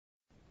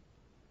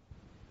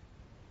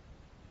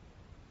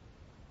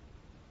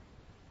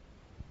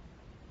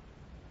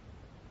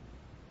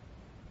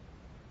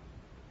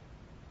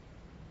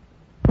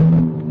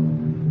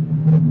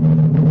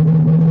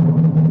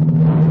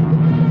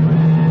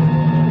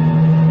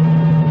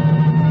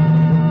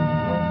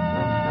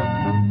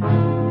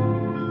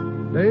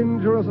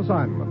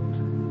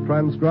Assignment.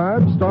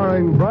 Transcribed,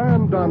 starring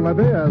Brian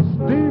Donlevy as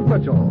Steve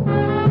Mitchell.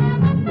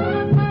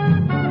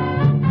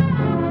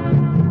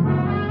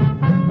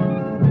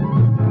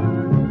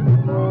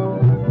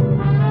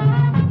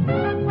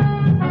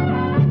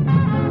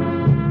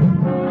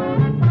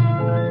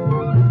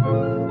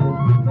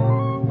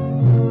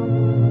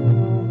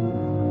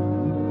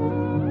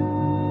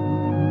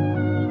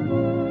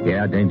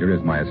 Yeah, danger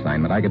is my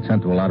assignment. I get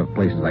sent to a lot of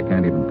places I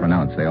can't even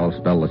pronounce. They all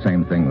spell the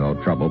same thing, though,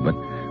 trouble. But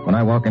when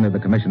I walk into the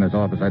commissioner's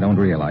office, I don't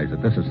realize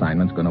that this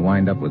assignment's going to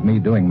wind up with me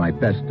doing my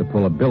best to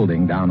pull a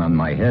building down on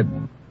my head.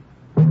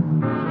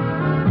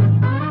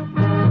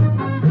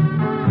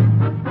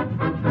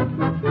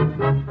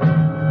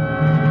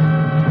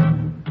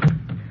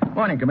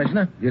 Morning,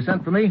 Commissioner. You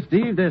sent for me?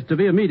 Steve, there's to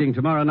be a meeting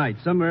tomorrow night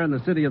somewhere in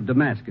the city of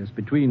Damascus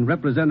between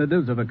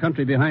representatives of a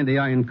country behind the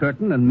Iron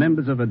Curtain and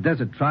members of a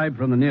desert tribe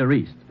from the Near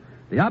East.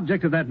 The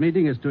object of that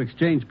meeting is to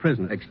exchange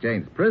prisoners.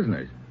 Exchange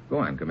prisoners? Go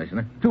on,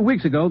 Commissioner. 2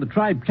 weeks ago, the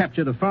tribe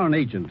captured a foreign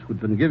agent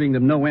who'd been giving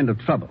them no end of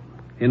trouble.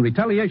 In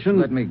retaliation...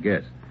 Let me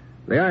guess.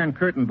 The Iron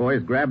Curtain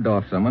boys grabbed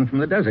off someone from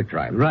the desert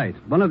tribe. Right.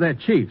 One of their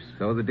chiefs.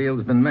 So the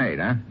deal's been made,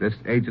 huh? This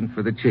agent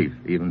for the chief,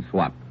 even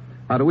swap.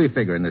 How do we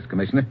figure in this,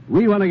 Commissioner?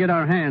 We want to get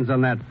our hands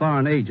on that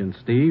foreign agent,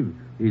 Steve.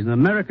 He's an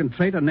American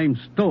traitor named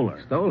Stoller.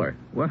 Stoller?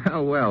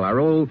 Well, our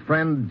old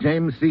friend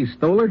James C.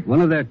 Stoller? One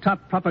of their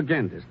top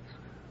propagandists.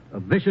 A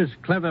vicious,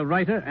 clever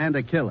writer and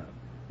a killer.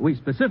 We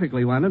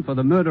specifically want him for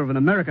the murder of an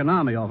American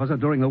Army officer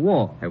during the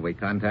war. Have we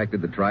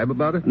contacted the tribe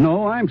about it?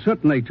 No, I'm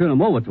certain they'd turn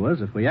him over to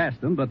us if we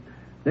asked them, but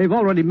they've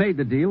already made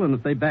the deal, and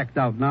if they backed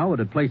out now,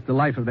 it'd place the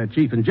life of their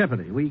chief in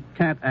jeopardy. We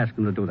can't ask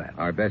them to do that.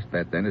 Our best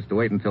bet, then, is to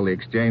wait until the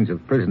exchange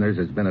of prisoners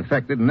has been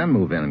effected and then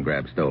move in and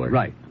grab Stoller.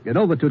 Right. Get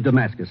over to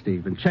Damascus,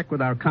 Steve, and check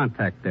with our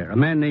contact there, a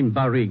man named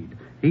Barid.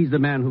 He's the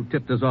man who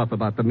tipped us off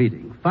about the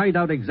meeting. Find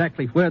out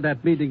exactly where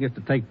that meeting is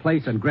to take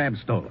place and grab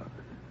Stoller.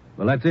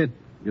 Well, that's it.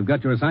 You've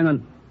got your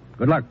assignment.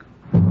 Good luck.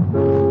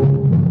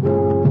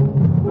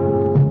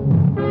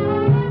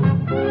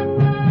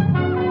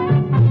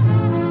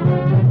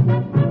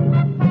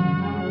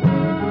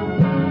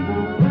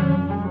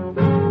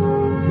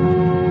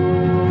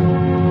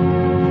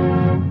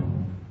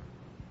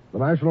 The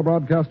National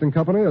Broadcasting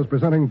Company is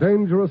presenting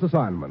Dangerous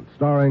Assignment,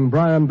 starring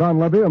Brian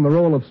Donlevy in the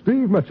role of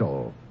Steve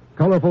Mitchell,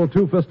 colorful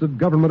two-fisted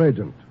government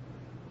agent.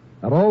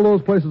 At all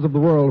those places of the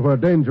world where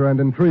danger and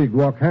intrigue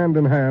walk hand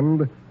in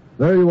hand,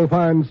 there you will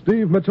find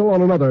Steve Mitchell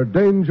on another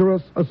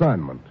Dangerous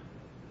Assignment.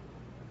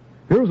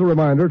 Here's a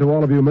reminder to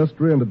all of you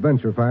mystery and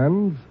adventure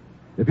fans.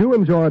 If you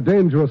enjoy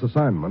Dangerous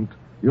Assignment,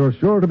 you're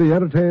sure to be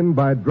entertained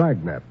by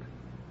Dragnet,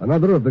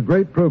 another of the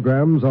great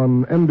programs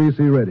on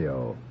NBC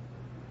Radio.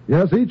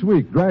 Yes, each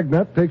week,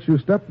 Dragnet takes you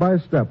step by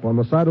step on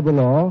the side of the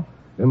law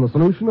in the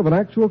solution of an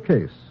actual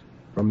case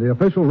from the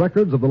official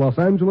records of the Los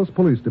Angeles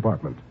Police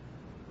Department.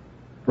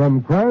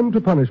 From crime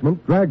to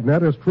punishment,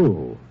 Dragnet is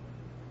true.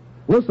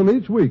 Listen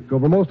each week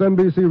over most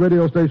NBC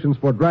radio stations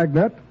for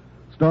Dragnet,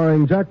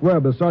 starring Jack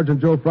Webb as Sergeant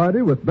Joe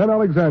Friday with Ben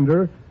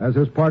Alexander as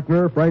his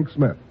partner, Frank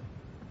Smith.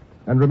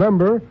 And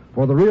remember,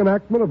 for the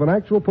reenactment of an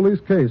actual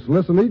police case,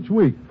 listen each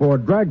week for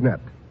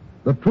Dragnet,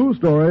 the true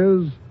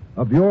stories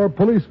of your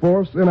police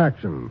force in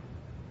action.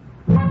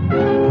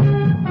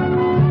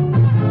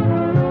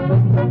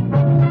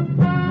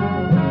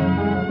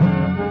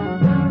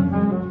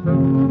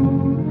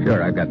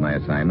 Sure, I've got my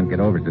assignment. Get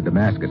over to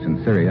Damascus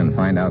in Syria and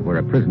find out where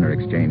a prisoner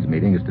exchange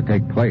meeting is to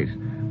take place.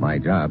 My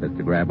job is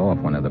to grab off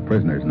one of the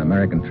prisoners, an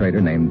American traitor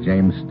named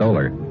James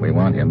Stoller. We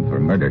want him for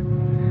murder.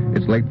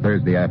 It's late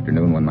Thursday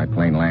afternoon when my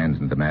plane lands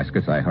in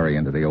Damascus. I hurry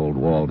into the old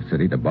walled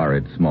city to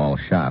Barid's small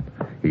shop.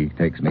 He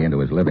takes me into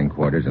his living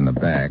quarters in the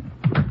back.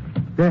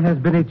 There has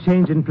been a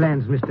change in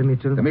plans, Mr.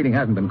 Mitchell. The meeting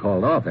hasn't been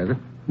called off, has it?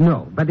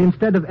 No, but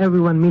instead of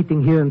everyone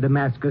meeting here in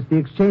Damascus, the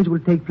exchange will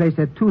take place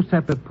at 2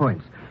 separate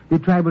points. The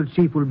tribal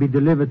chief will be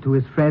delivered to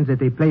his friends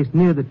at a place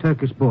near the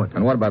Turkish border.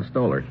 And what about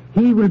Stoller?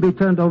 He will be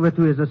turned over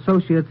to his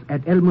associates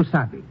at El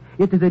Musabi.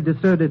 It is a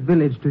deserted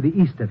village to the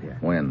east of here.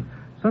 When?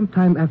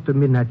 Sometime after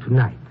midnight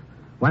tonight.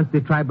 Once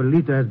the tribal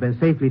leader has been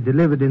safely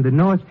delivered in the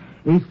north,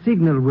 a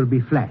signal will be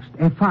flashed,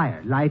 a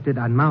fire lighted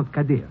on Mount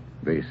Kadir.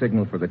 The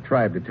signal for the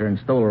tribe to turn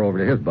Stoller over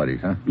to his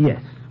buddies, huh?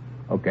 Yes.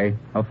 Okay.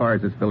 How far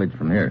is this village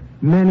from here?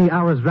 Many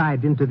hours'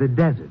 ride into the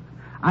desert.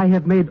 I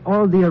have made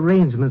all the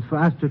arrangements for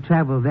us to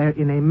travel there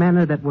in a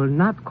manner that will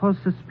not cause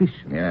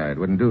suspicion. Yeah, it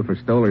wouldn't do for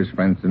Stoller's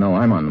friends to know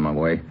I'm on my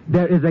way.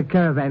 There is a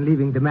caravan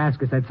leaving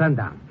Damascus at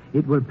sundown.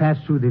 It will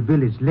pass through the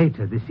village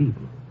later this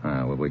evening.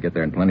 Will we get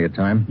there in plenty of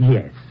time?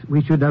 Yes.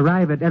 We should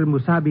arrive at El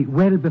Musabi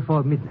well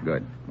before midnight.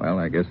 Good. Well,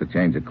 I guess the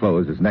change of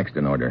clothes is next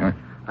in order, huh?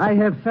 I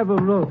have several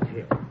robes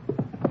here.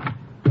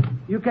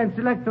 You can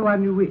select the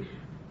one you wish.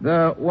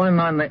 The one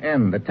on the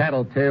end, the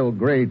tattletale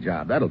gray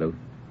job. That'll do.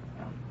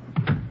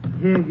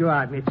 Here you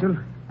are, Mitchell.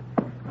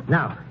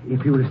 Now,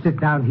 if you will sit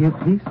down here,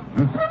 please.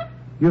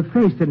 Your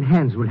face and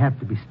hands will have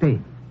to be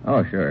stained.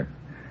 Oh, sure.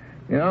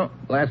 You know,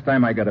 last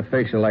time I got a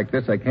facial like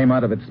this, I came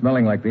out of it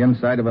smelling like the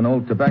inside of an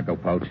old tobacco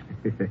pouch.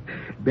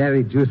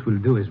 Berry juice will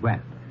do as well.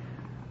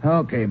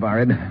 Okay,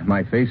 Barid.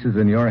 My face is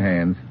in your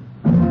hands.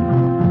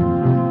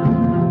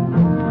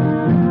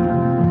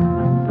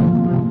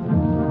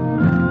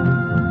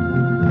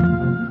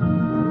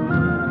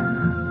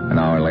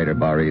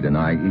 Barid and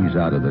I ease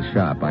out of the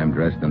shop, I'm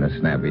dressed in a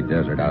snappy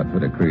desert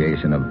outfit, a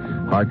creation of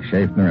Hart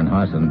Schaffner and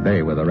Hassan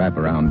Bey with a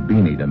wraparound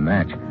beanie to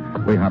match.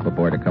 We hop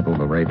aboard a couple of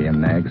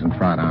Arabian nags and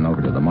trot on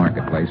over to the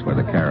marketplace where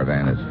the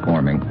caravan is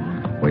forming.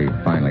 We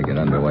finally get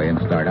underway and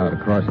start out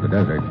across the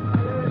desert.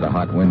 There's a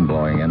hot wind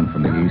blowing in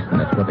from the east,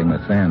 and it's whipping the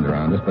sand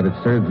around us, but it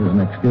serves as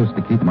an excuse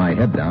to keep my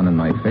head down and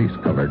my face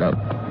covered up.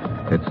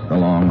 It's a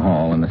long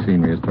haul, and the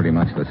scenery is pretty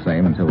much the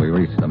same until we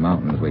reach the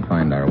mountains. We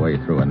find our way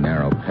through a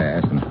narrow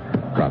pass and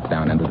drop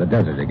down into the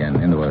desert again,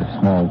 into a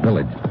small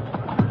village.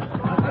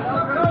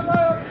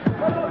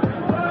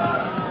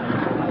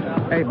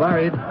 Hey,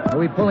 Barid, are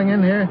we pulling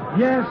in here?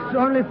 Yes,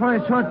 only for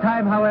a short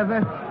time, however.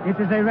 It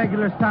is a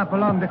regular stop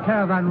along the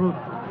caravan route.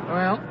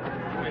 Well,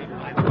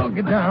 I'll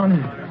get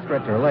down,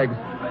 stretch our legs.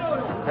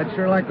 I'd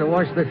sure like to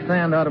wash this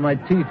sand out of my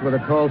teeth with a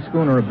tall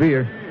schooner of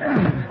beer.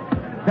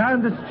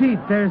 Down the street,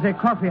 there's a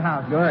coffee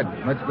house. Good.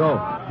 Let's go.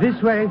 This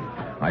way.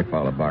 I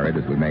follow Barid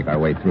as we make our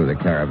way through the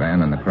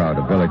caravan and the crowd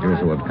of villagers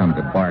who have come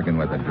to bargain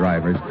with the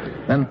drivers.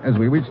 Then, as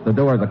we reach the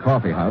door of the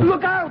coffee house...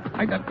 Look out!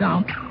 I duck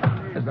down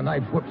as the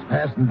knife whips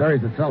past and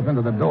buries itself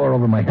into the door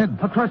over my head.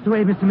 Across the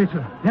way, Mr.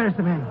 Mitchell. There's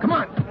the man. Come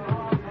on.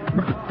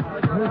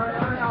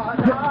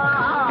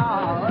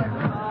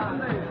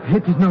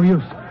 It is no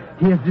use.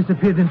 He has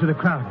disappeared into the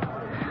crowd.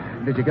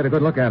 Did you get a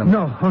good look at him?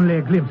 No, only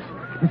a glimpse.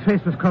 His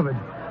face was covered.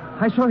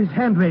 I saw his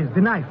hand raised,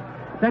 the knife.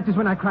 That is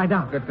when I cried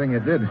out. Good thing you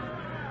did.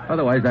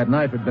 Otherwise, that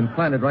knife had been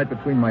planted right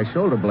between my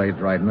shoulder blades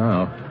right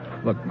now.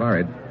 Look,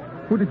 Barid,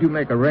 who did you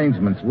make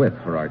arrangements with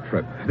for our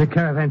trip? The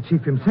caravan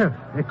chief himself,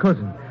 a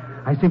cousin.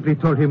 I simply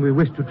told him we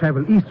wished to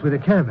travel east with a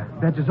caravan.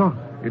 That is all.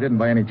 You didn't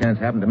by any chance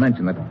happen to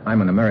mention that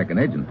I'm an American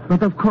agent?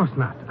 But of course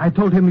not. I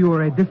told him you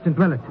were a distant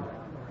relative.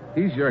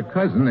 He's your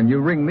cousin, and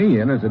you ring me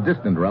in as a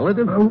distant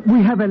relative?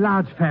 We have a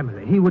large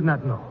family. He would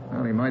not know.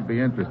 Well, he might be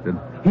interested.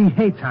 He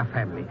hates our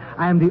family.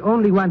 I am the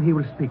only one he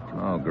will speak to.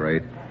 Oh,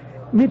 great.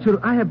 Mitchell,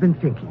 I have been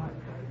thinking.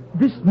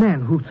 This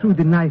man who threw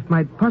the knife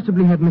might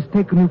possibly have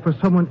mistaken you for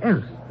someone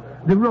else.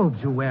 The robes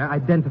you wear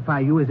identify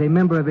you as a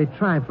member of a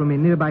tribe from a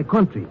nearby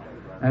country.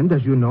 And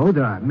as you know,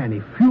 there are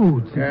many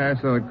feuds. Yeah,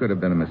 so it could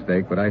have been a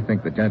mistake, but I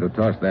think the gent who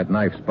tossed that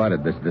knife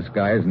spotted this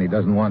disguise, and he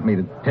doesn't want me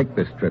to take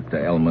this trip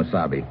to El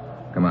Musabi.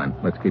 Come on,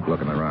 let's keep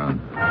looking around.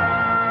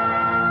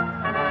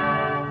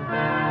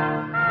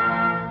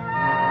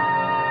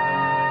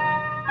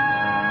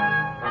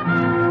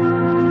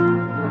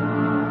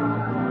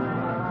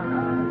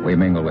 We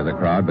mingle with the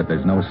crowd, but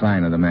there's no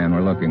sign of the man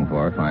we're looking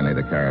for. Finally,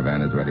 the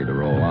caravan is ready to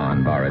roll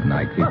on. Barid and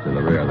I keep to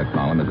the rear of the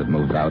column as it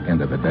moves out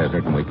into the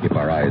desert, and we keep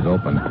our eyes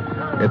open.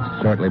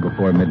 It's shortly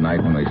before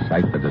midnight when we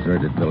sight the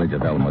deserted village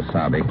of El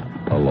Musabi,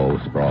 a low,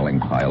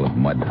 sprawling pile of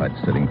mud huts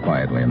sitting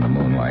quietly in the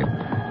moonlight.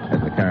 As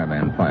the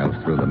caravan files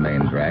through the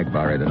main drag,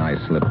 Barid and I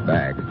slip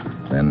back,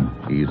 then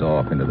ease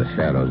off into the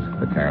shadows.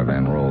 The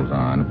caravan rolls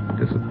on,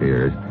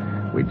 disappears.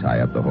 We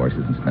tie up the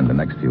horses and spend the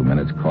next few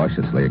minutes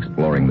cautiously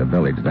exploring the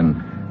village.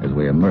 Then, as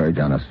we emerge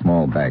on a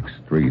small back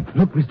street...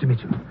 Look, Mr.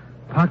 Mitchell.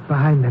 Parked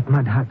behind that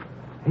mud hut.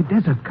 A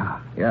desert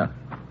car. Yeah,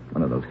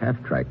 one of those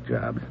half-track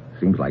jobs.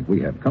 Seems like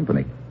we have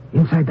company.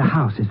 Inside the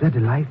house, is that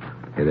a light?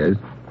 It is.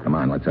 Come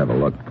on, let's have a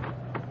look.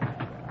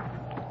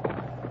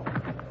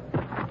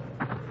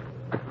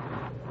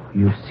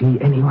 You see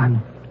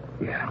anyone?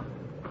 Yeah.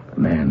 A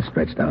man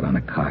stretched out on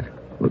a cot.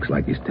 Looks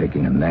like he's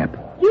taking a nap.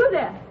 You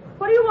there?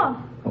 What do you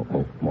want?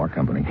 Oh, more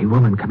company. A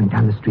woman coming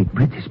down the street,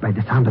 British by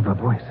the sound of her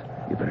voice.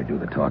 You better do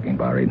the talking,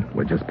 Barid.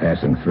 We're just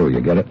passing through.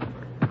 You get it?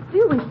 Do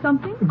you wish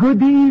something?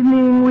 Good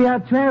evening. We are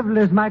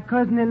travelers. My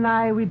cousin and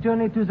I, we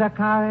journey to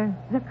Zakare.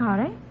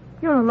 Zakare?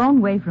 You're a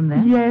long way from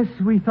there. Yes,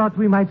 we thought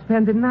we might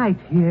spend the night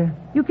here.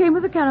 You came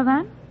with a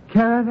caravan?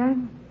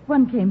 Caravan?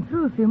 One came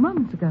through a few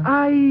moments ago.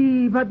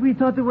 Aye, but we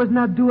thought it was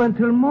not due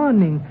until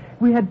morning.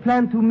 We had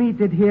planned to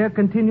meet it here,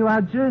 continue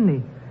our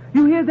journey.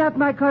 You hear that,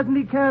 my cousin?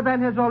 The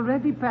caravan has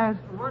already passed.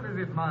 What is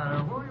it, Myra?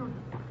 Who are you...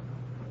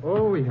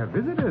 Oh, we have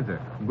visitors.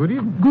 Good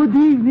evening. Good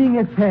evening,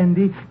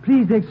 Effendi.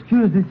 Please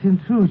excuse this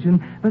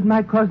intrusion, but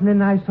my cousin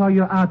and I saw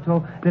your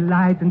auto, the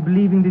light, and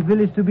believing the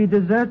village to be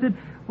deserted,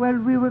 well,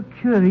 we were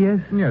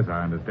curious. Yes,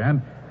 I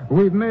understand.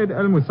 We've made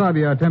El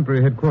Musabi our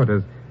temporary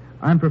headquarters.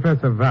 I'm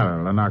Professor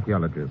Varel, an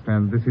archaeologist,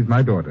 and this is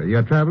my daughter.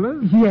 You're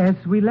travelers? Yes,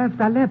 we left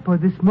Aleppo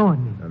this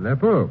morning.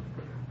 Aleppo?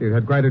 You've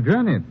had quite a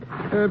journey.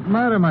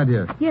 Myra, my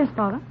dear. Yes,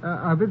 Father?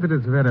 Our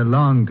visitors have had a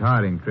long,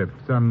 tiring trip.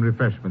 Some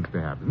refreshments,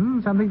 perhaps.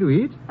 Something to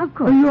eat? Of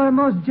course. You are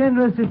most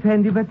generous,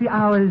 Effendi, but the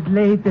hour is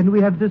late and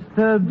we have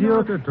disturbed you.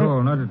 Not at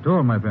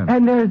all, my friend.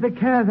 And there's the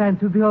caravan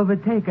to be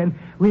overtaken.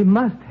 We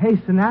must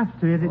hasten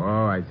after it.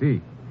 Oh, I see.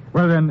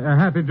 Well, then, a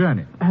happy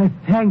journey.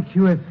 Thank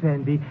you,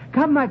 Effendi.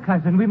 Come, my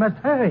cousin, we must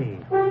hurry.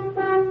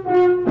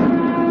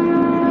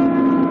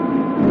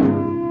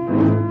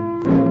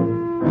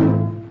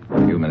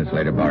 A few minutes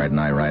later, Barid and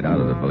I ride out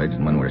of the village,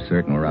 and when we're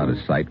certain we're out of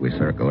sight, we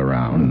circle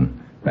around.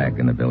 And back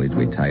in the village,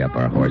 we tie up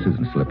our horses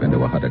and slip into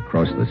a hut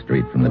across the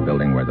street from the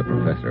building where the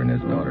professor and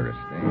his daughter are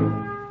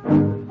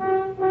staying.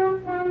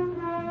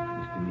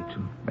 Mr.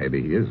 Mitchell.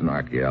 Maybe he is an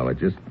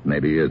archaeologist.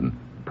 Maybe he isn't.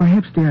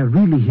 Perhaps they are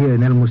really here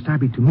in El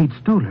Musabi to meet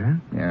Stoller.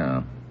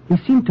 Yeah. He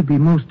seemed to be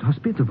most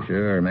hospitable.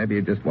 Sure, maybe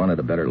he just wanted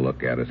a better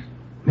look at us.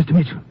 Mr.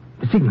 Mitchell,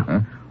 the signal.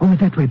 Huh? Over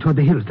that way toward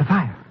the hills, the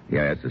fire.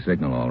 Yeah, it's the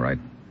signal, all right.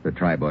 The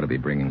tribe ought to be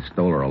bringing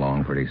Stoller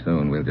along pretty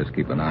soon. We'll just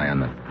keep an eye on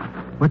the...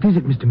 What is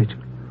it, Mr.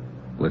 Mitchell?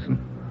 Listen.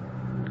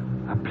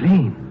 A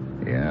plane.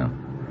 Yeah.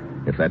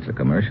 If that's a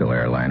commercial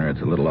airliner,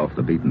 it's a little off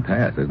the beaten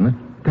path, isn't it?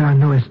 There are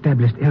no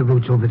established air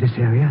routes over this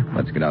area.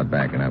 Let's get out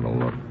back and have a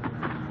look.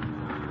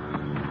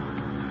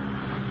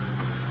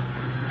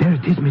 There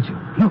it is, Mitchell.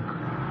 Look.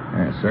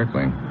 Yeah,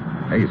 circling.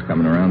 Hey, he's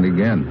coming around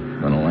again.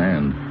 Gonna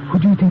land. Who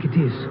do you think it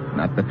is?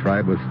 Not the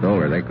tribe with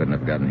Stoller. They couldn't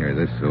have gotten here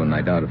this soon.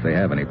 I doubt if they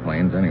have any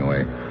planes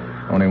anyway.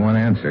 Only one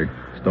answer.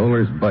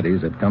 Stoller's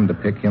buddies had come to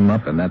pick him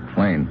up in that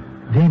plane.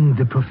 Then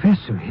the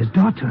professor, his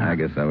daughter. I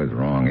guess I was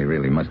wrong. He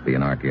really must be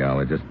an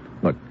archaeologist.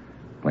 Look,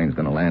 plane's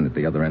going to land at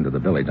the other end of the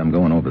village. I'm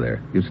going over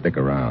there. You stick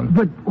around.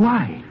 But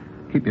why?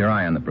 Keep your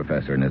eye on the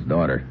professor and his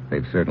daughter.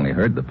 They've certainly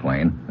heard the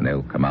plane, and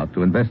they'll come out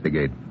to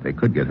investigate. They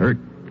could get hurt.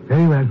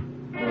 Very well.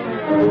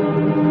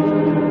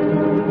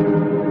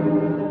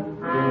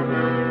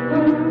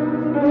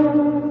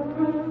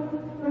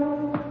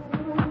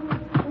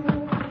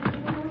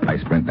 I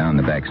sprint down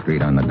the back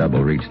street on the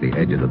double, reach the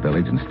edge of the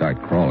village, and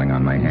start crawling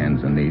on my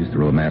hands and knees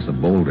through a mass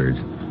of boulders.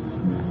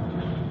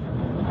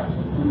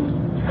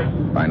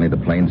 Finally, the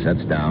plane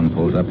sets down,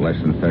 pulls up less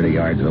than 30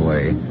 yards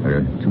away. There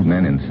are two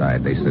men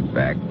inside. They sit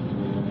back,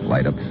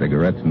 light up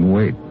cigarettes, and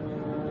wait.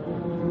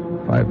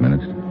 5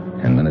 minutes,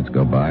 10 minutes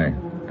go by.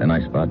 Then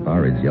I spot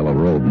Barid's yellow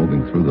robe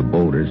moving through the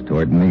boulders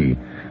toward me.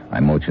 I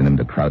motion him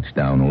to crouch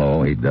down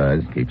low. He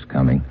does, keeps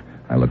coming.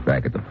 I look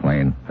back at the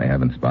plane. They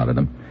haven't spotted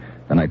him.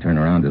 Then I turn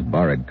around as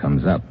Barid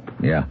comes up.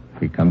 Yeah,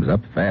 he comes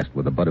up fast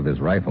with the butt of his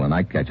rifle, and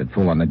I catch it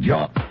full on the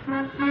jaw.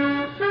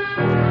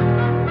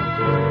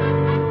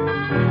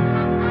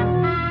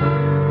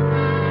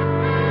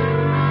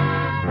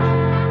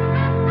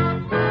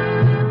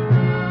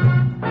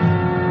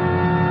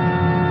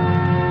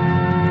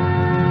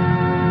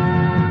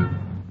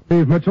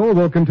 Steve Mitchell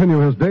will continue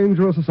his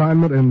dangerous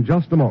assignment in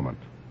just a moment.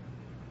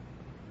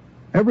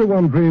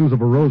 Everyone dreams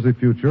of a rosy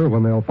future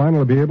when they'll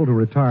finally be able to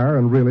retire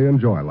and really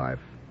enjoy life.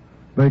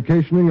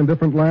 Vacationing in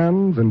different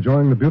lands,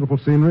 enjoying the beautiful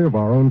scenery of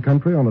our own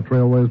country on a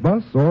Trailways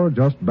bus, or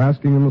just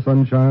basking in the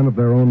sunshine of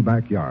their own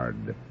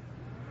backyard.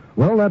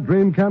 Well, that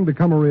dream can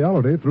become a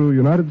reality through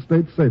United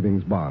States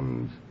savings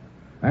bonds.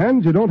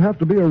 And you don't have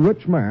to be a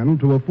rich man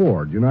to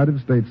afford United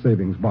States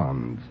savings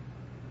bonds.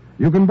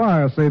 You can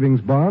buy a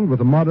savings bond with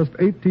a modest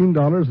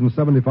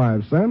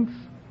 $18.75,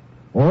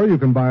 or you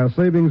can buy a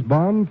savings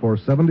bond for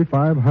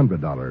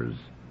 $7,500.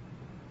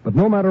 But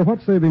no matter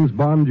what savings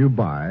bond you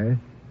buy,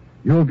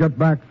 you'll get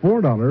back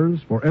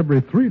 $4 for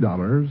every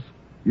 $3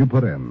 you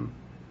put in.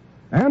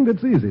 And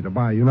it's easy to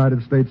buy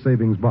United States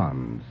savings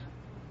bonds.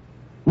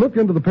 Look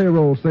into the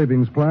payroll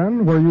savings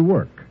plan where you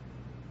work.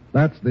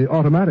 That's the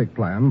automatic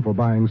plan for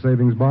buying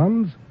savings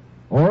bonds.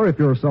 Or if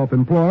you're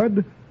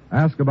self-employed,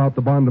 ask about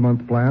the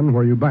bond-a-month plan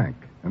where you bank.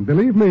 And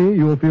believe me,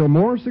 you'll feel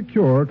more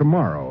secure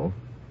tomorrow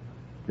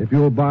if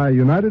you'll buy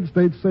United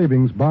States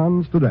savings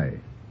bonds today.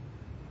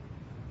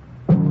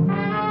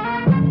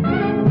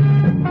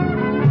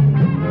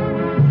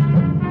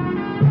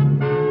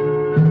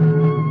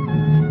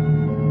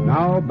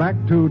 Now back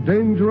to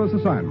Dangerous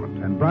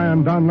Assignment and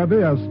Brian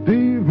Donlevy as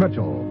Steve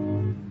Mitchell.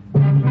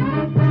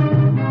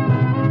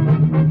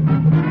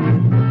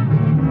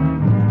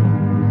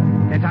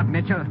 Get up,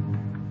 Mitchell.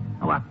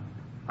 Oh, up.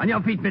 On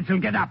your feet, Mitchell.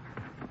 Get up.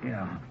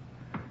 Yeah.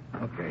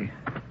 Okay.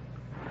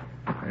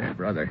 Hey,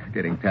 brother,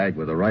 getting tagged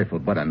with a rifle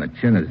butt on the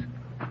chin is...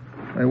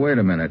 Hey, wait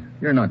a minute.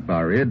 You're not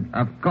Barid.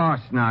 Of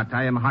course not.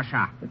 I am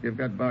Hasha. But you've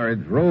got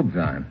Barid's robes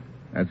on.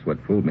 That's what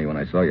fooled me when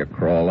I saw you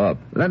crawl up.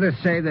 Let us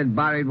say that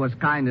Barid was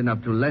kind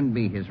enough to lend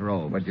me his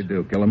robes. What'd you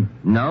do, kill him?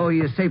 No, he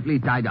is safely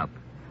tied up.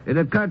 It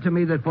occurred to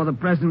me that for the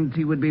present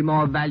he would be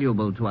more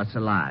valuable to us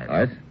alive.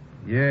 What?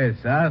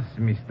 Yes, us,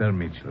 Mr.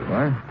 Mitchell.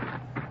 What?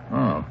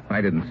 Oh,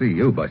 I didn't see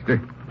you,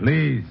 Buster.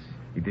 Please,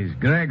 it is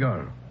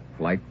Gregor.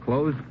 Flight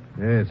closed?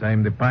 Yes,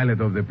 I'm the pilot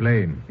of the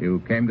plane.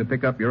 You came to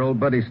pick up your old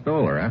buddy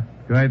Stoller, huh?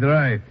 Quite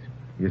right.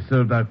 He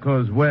served our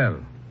cause well.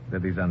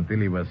 That is until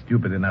he was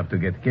stupid enough to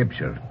get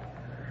captured.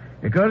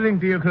 According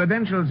to your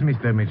credentials,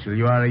 Mr. Mitchell,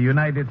 you are a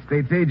United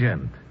States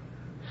agent.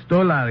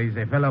 Stoller is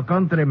a fellow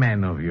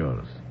countryman of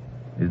yours.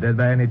 Is that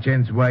by any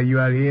chance why you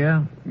are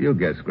here? You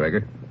guess,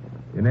 Gregor.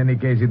 In any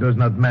case, it does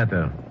not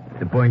matter.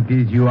 The point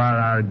is you are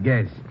our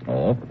guest.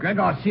 Oh?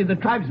 Gregor, see the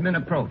tribesmen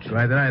approach.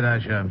 Quite right,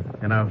 Asher.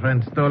 And our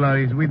friend Stoller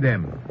is with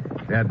them.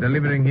 They are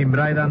delivering him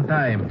right on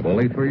time.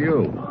 Bully for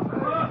you.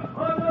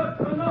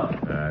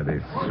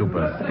 These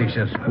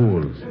superstitious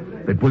fools.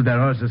 They pulled their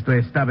horses to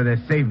a stop at a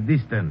safe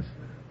distance.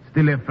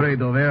 Still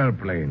afraid of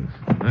airplanes.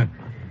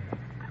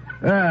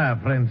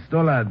 Friend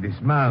Stoller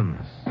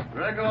dismounts.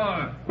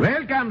 Gregor!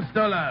 Welcome,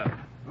 Stoller.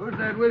 Who's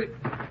that with you?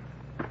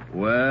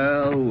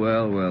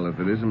 Well, if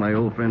it isn't my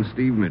old friend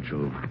Steve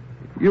Mitchell.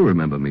 You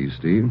remember me,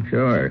 Steve.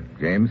 Sure.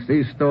 James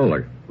C.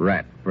 Stoller.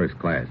 Rat, first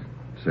class.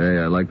 Say,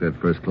 I like that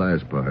first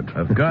class part.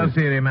 Of course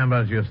he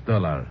remembers you,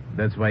 Stolar.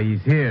 That's why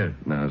he's here.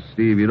 Now,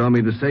 Steve, you don't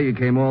mean to say you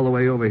came all the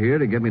way over here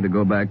to get me to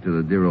go back to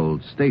the dear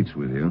old States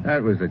with you?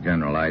 That was the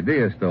general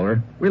idea,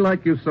 Stolar. We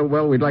like you so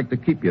well, we'd like to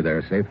keep you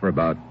there, say, for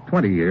about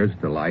 20 years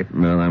to life.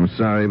 Well, I'm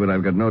sorry, but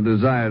I've got no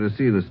desire to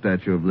see the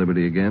Statue of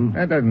Liberty again.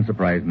 That doesn't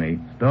surprise me.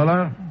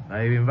 Stolar,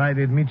 I've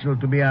invited Mitchell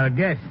to be our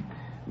guest.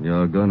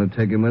 You're going to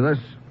take him with us?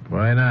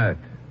 Why not?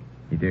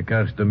 It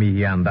occurs to me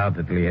he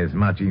undoubtedly has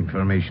much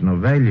information of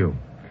value.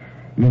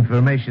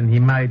 Information he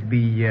might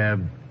be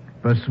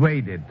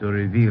persuaded to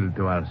reveal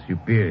to our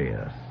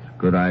superiors.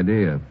 Good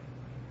idea.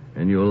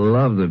 And you'll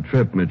love the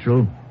trip,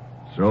 Mitchell.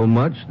 So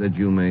much that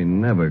you may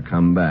never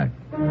come back.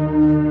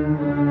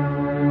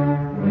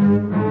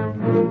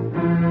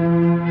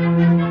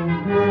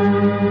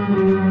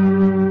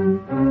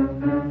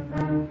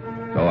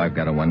 So I've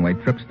got a one-way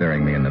trip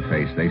staring me in the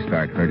face. They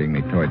start herding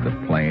me toward the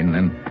plane,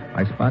 then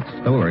I spot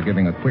Stolar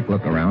giving a quick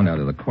look around out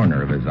of the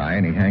corner of his eye,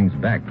 and he hangs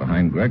back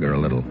behind Gregor a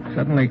little.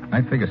 Suddenly,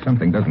 I figure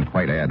something doesn't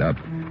quite add up.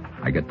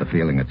 I get the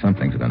feeling that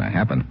something's going to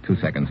happen. 2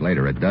 seconds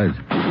later, it does.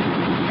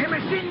 A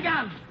machine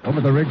gun!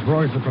 Over the ridge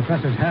roars the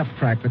professor's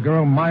half-track. The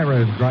girl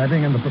Myra is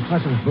driving, and the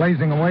professor's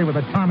blazing away with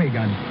a Tommy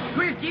gun.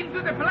 Twist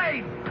into the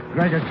plane!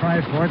 Gregor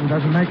tries for it and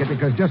doesn't make it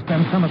because just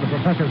then some of the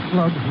professor's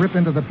slugs rip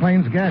into the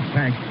plane's gas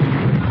tank.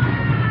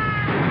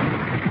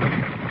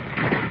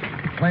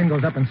 The plane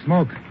goes up in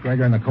smoke.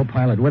 Gregor and the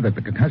co-pilot with it.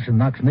 The concussion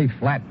knocks me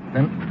flat.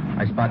 Then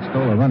I spot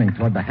Stolar running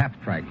toward the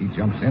half-track. He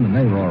jumps in and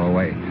they roar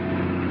away.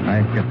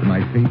 I get to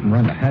my feet and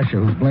run to Hasha,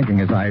 who's blinking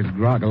his eyes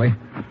groggily.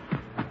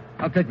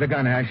 I'll take the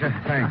gun, Hasha.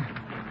 Thanks.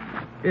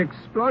 The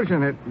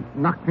explosion, it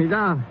knocked me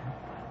down.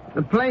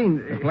 The plane...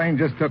 The plane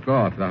just took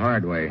off the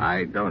hard way.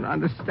 I don't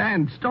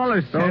understand.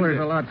 Stolar's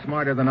a lot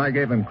smarter than I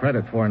gave him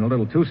credit for, and a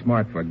little too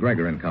smart for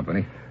Gregor and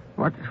company.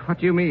 What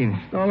do you mean?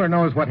 Stolar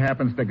knows what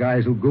happens to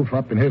guys who goof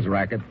up in his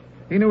racket.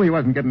 He knew he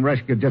wasn't getting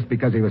rescued just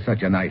because he was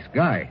such a nice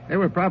guy. They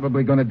were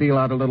probably going to deal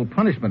out a little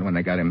punishment when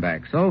they got him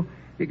back. So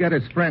he got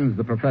his friends,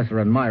 the professor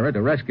and Myra,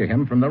 to rescue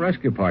him from the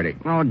rescue party.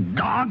 Oh,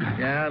 dog!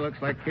 Yeah,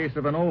 looks like case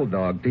of an old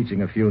dog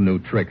teaching a few new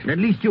tricks. At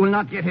least you will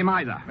not get him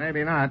either.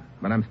 Maybe not,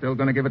 but I'm still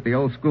going to give it the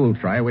old school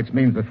try, which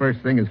means the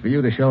first thing is for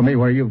you to show me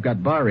where you've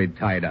got Barid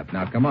tied up.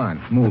 Now, come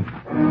on, move.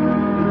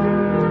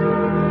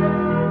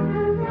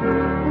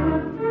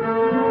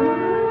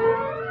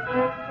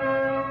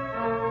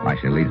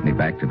 Asha leads me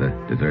back to the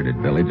deserted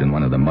village in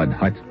one of the mud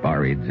huts.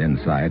 Barid's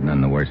inside, none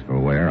the worse for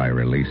wear. I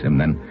release him.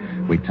 Then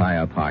we tie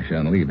up Asha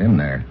and leave him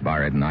there.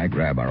 Barid and I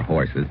grab our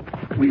horses.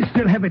 We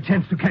still have a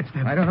chance to catch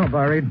them. I don't know,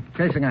 Barid.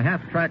 Chasing a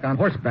half-track on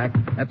horseback,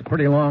 that's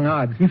pretty long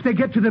odds. If they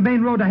get to the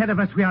main road ahead of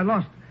us, we are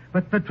lost.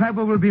 But the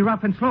travel will be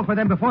rough and slow for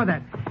them before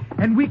that.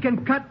 And we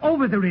can cut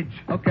over the ridge.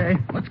 Okay,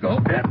 let's go.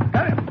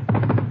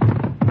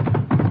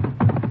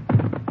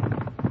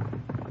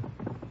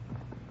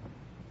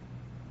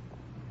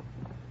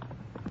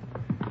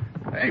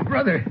 Hey,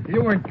 brother,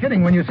 you weren't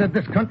kidding when you said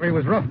this country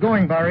was rough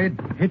going, Barid.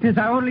 It is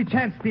our only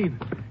chance, Steve.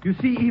 You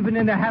see, even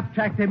in the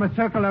half-track, they must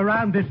circle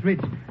around this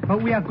ridge.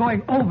 But we are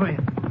going over it.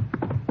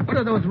 What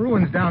are those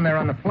ruins down there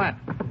on the flat?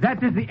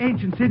 That is the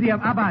ancient city of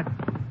Abad.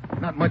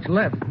 Not much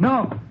left.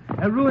 No,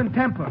 a ruined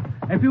temple.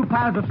 A few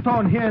piles of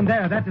stone here and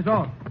there, that is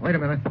all. Wait a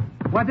minute.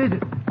 What is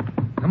it?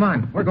 Come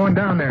on, we're going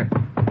down there.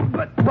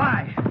 But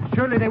why?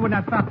 Surely they would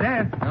not stop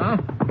there. No?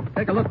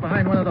 Take a look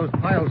behind one of those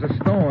piles of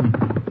stone.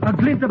 A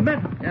glint of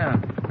metal. Yeah,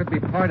 could be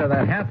part of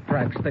that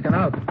half-track sticking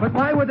out. But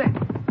why would they...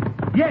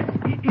 Yes,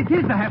 it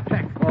is the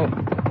half-track. Oh,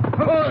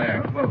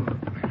 there. Whoa.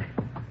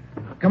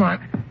 Come on.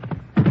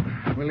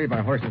 We'll leave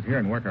our horses here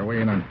and work our way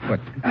in on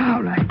foot.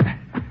 All right.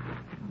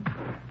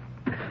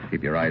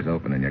 Keep your eyes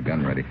open and your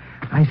gun ready.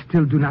 I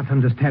still do not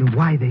understand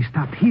why they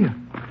stopped here.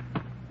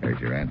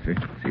 There's your answer.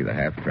 See the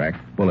half-track?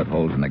 Bullet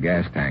holes in the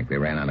gas tank. They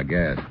ran out of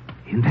gas.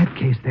 In that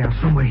case, they are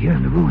somewhere here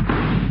in the ruins.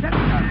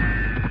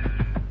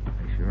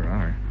 They sure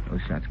are.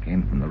 Those shots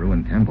came from the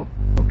ruined temple.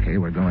 Okay,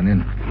 we're going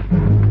in.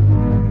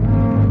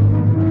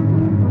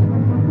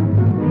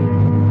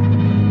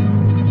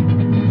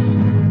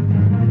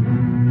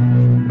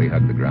 We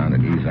hug the ground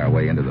and ease our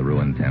way into the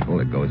ruined temple.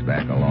 It goes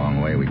back a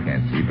long way. We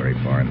can't see very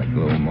far in the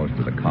gloom. Most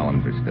of the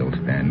columns are still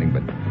standing,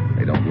 but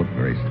they don't look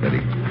very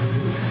steady.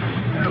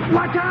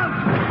 Watch out!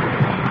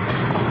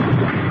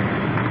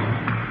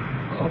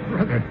 Oh,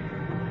 brother.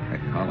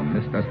 That column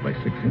missed us by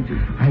 6 inches.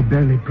 I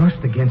barely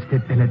brushed against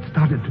it, and it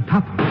started to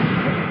topple.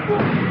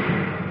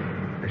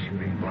 They're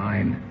shooting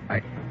blind.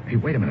 Hey,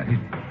 wait a minute.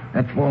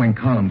 That falling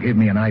column gave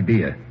me an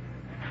idea.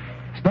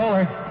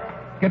 Stolar,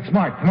 get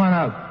smart. Come on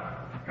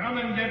out. Come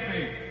and get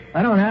me.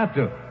 I don't have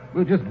to.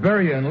 We'll just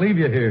bury you and leave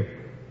you here.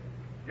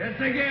 Yes,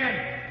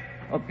 again.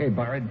 Okay,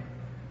 Barid.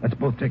 Let's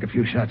both take a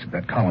few shots at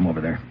that column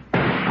over there.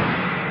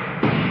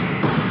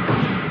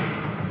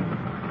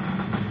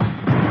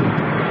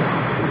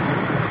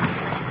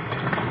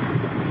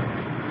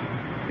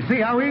 See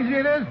how easy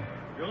it is?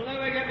 You'll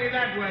never get me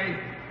that way.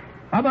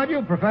 How about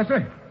you,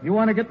 Professor? You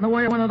want to get in the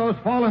way of one of those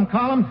fallen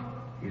columns?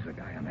 He's the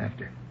guy I'm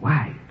after.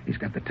 Why? He's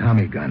got the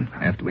Tommy gun.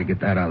 After we get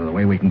that out of the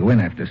way, we can go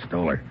in after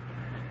Stolar.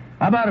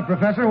 How about it,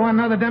 Professor? Want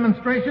another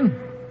demonstration?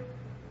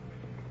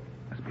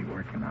 Must be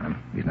working on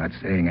him. He's not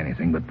saying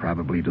anything, but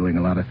probably doing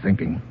a lot of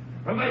thinking.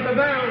 Professor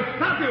Bell,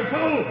 stop you,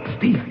 fool!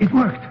 Steve, it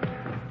worked.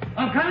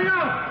 I'm coming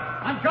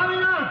out! I'm coming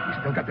out!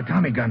 He's still got the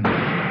Tommy gun.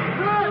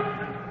 Good!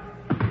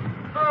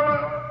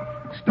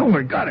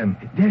 Stoller got him.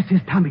 There's his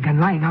Tommy gun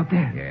lying out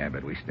there. Yeah,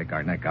 but we stick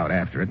our neck out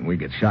after it and we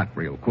get shot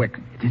real quick.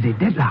 It is a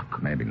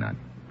deadlock. Maybe not.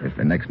 If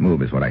the next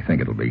move is what I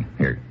think it'll be.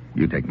 Here,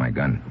 you take my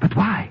gun. But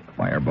why?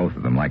 Fire both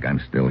of them like I'm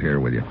still here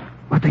with you.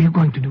 What are you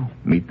going to do?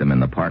 Meet them in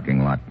the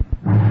parking lot.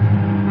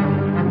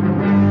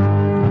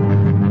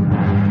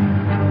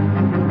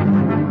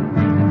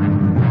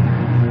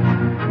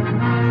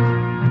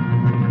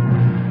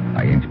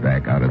 I inch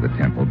back out of the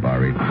temple.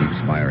 Barry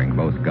keeps firing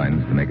both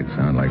guns to make it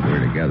sound like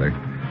we're together.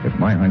 If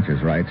my hunch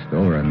is right,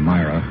 Stoller and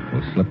Myra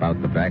will slip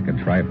out the back and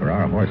try for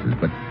our horses.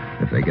 But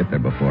if they get there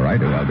before I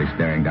do, I'll be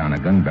staring down a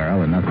gun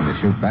barrel and nothing to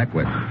shoot back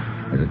with.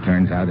 As it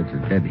turns out, it's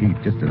a dead heat.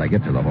 Just as I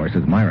get to the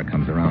horses, Myra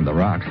comes around the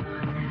rocks.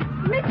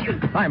 Mitchell!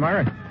 Hi,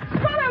 Myra.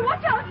 Stoller,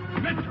 watch out!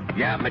 Mitchell!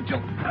 Yeah,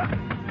 Mitchell.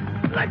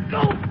 Let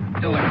go.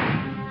 Do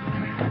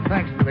it.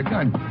 Thanks for the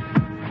gun.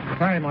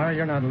 Sorry, Mara,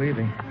 you're not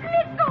leaving.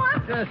 Let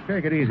go! Just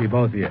take it easy,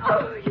 both of you.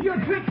 Oh, Your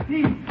trick,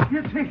 Steve.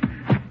 Your trick.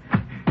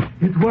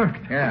 It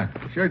worked. Yeah,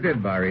 sure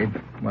did, Barry.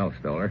 Well,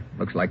 Stoller,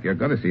 looks like you're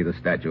going to see the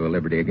Statue of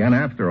Liberty again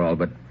after all,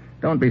 but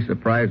don't be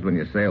surprised when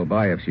you sail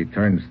by if she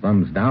turns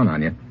thumbs down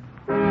on you.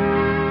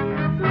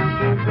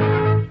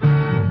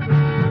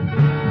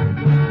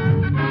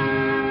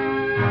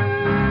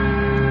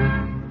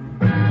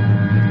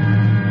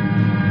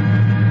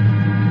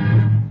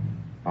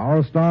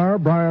 Our star,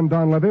 Brian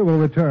Donlevy, will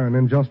return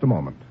in just a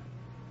moment.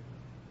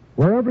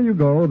 Wherever you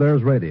go,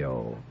 there's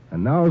radio.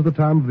 And now is the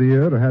time of the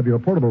year to have your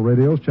portable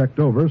radios checked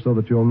over so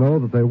that you'll know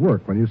that they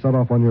work when you set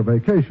off on your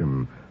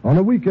vacation, on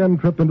a weekend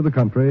trip into the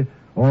country,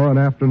 or an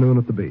afternoon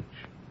at the beach.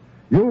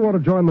 You'll want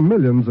to join the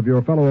millions of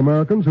your fellow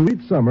Americans who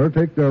each summer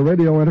take their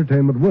radio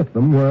entertainment with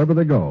them wherever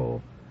they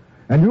go.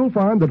 And you'll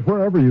find that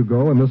wherever you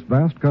go in this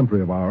vast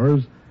country of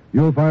ours,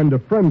 you'll find a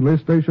friendly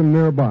station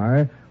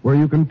nearby where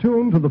you can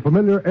tune to the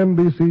familiar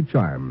NBC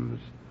chimes,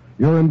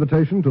 your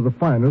invitation to the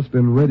finest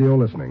in radio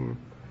listening.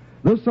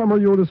 This summer,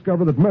 you'll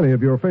discover that many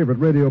of your favorite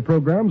radio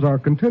programs are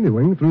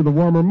continuing through the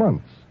warmer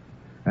months.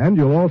 And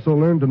you'll also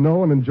learn to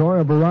know and enjoy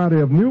a variety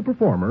of new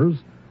performers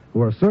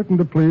who are certain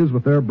to please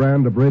with their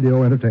brand of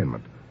radio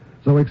entertainment.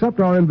 So accept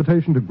our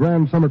invitation to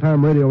grand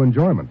summertime radio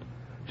enjoyment.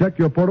 Check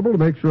your portable to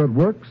make sure it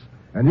works,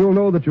 and you'll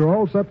know that you're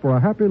all set for a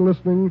happy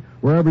listening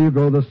wherever you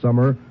go this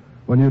summer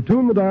when you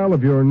tune the dial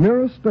of your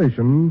nearest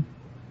station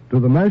to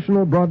the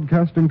National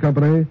Broadcasting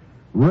Company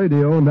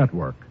Radio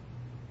Network.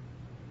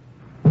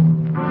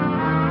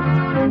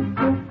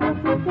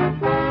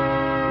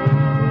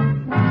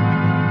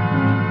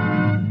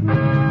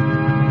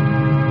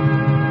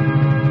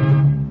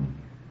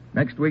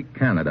 Next week,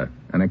 Canada,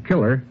 and a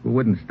killer who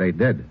wouldn't stay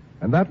dead.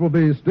 And that will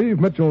be Steve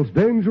Mitchell's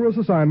dangerous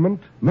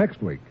assignment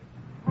next week.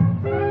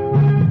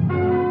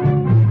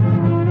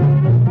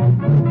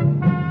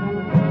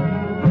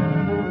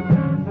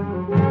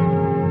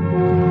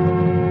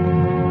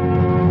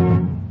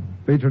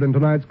 Featured in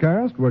tonight's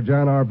cast were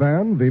Jan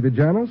Arban, Vivi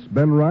Janis,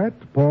 Ben Wright,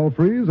 Paul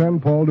Frees,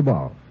 and Paul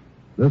Duboff.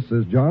 This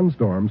is John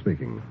Storm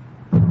speaking.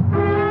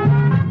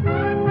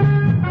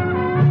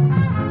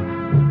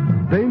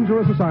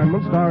 Dangerous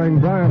Assignment, starring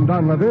Brian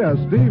Donlevy as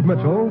Steve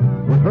Mitchell,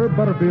 with Herb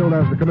Butterfield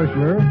as the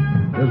commissioner,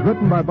 is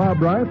written by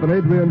Bob Reif and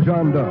Adrian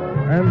John Doe,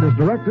 and is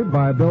directed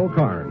by Bill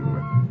Karn.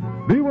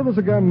 Be with us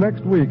again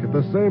next week at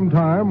the same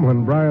time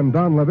when Brian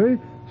Donlevy,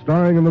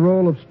 starring in the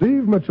role of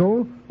Steve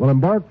Mitchell, will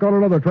embark on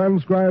another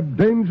transcribed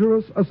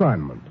Dangerous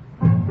Assignment.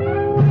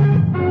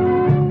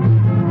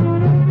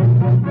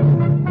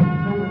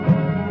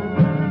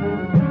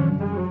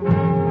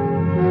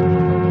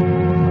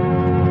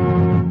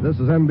 This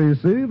is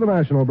NBC, the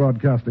National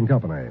Broadcasting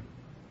Company.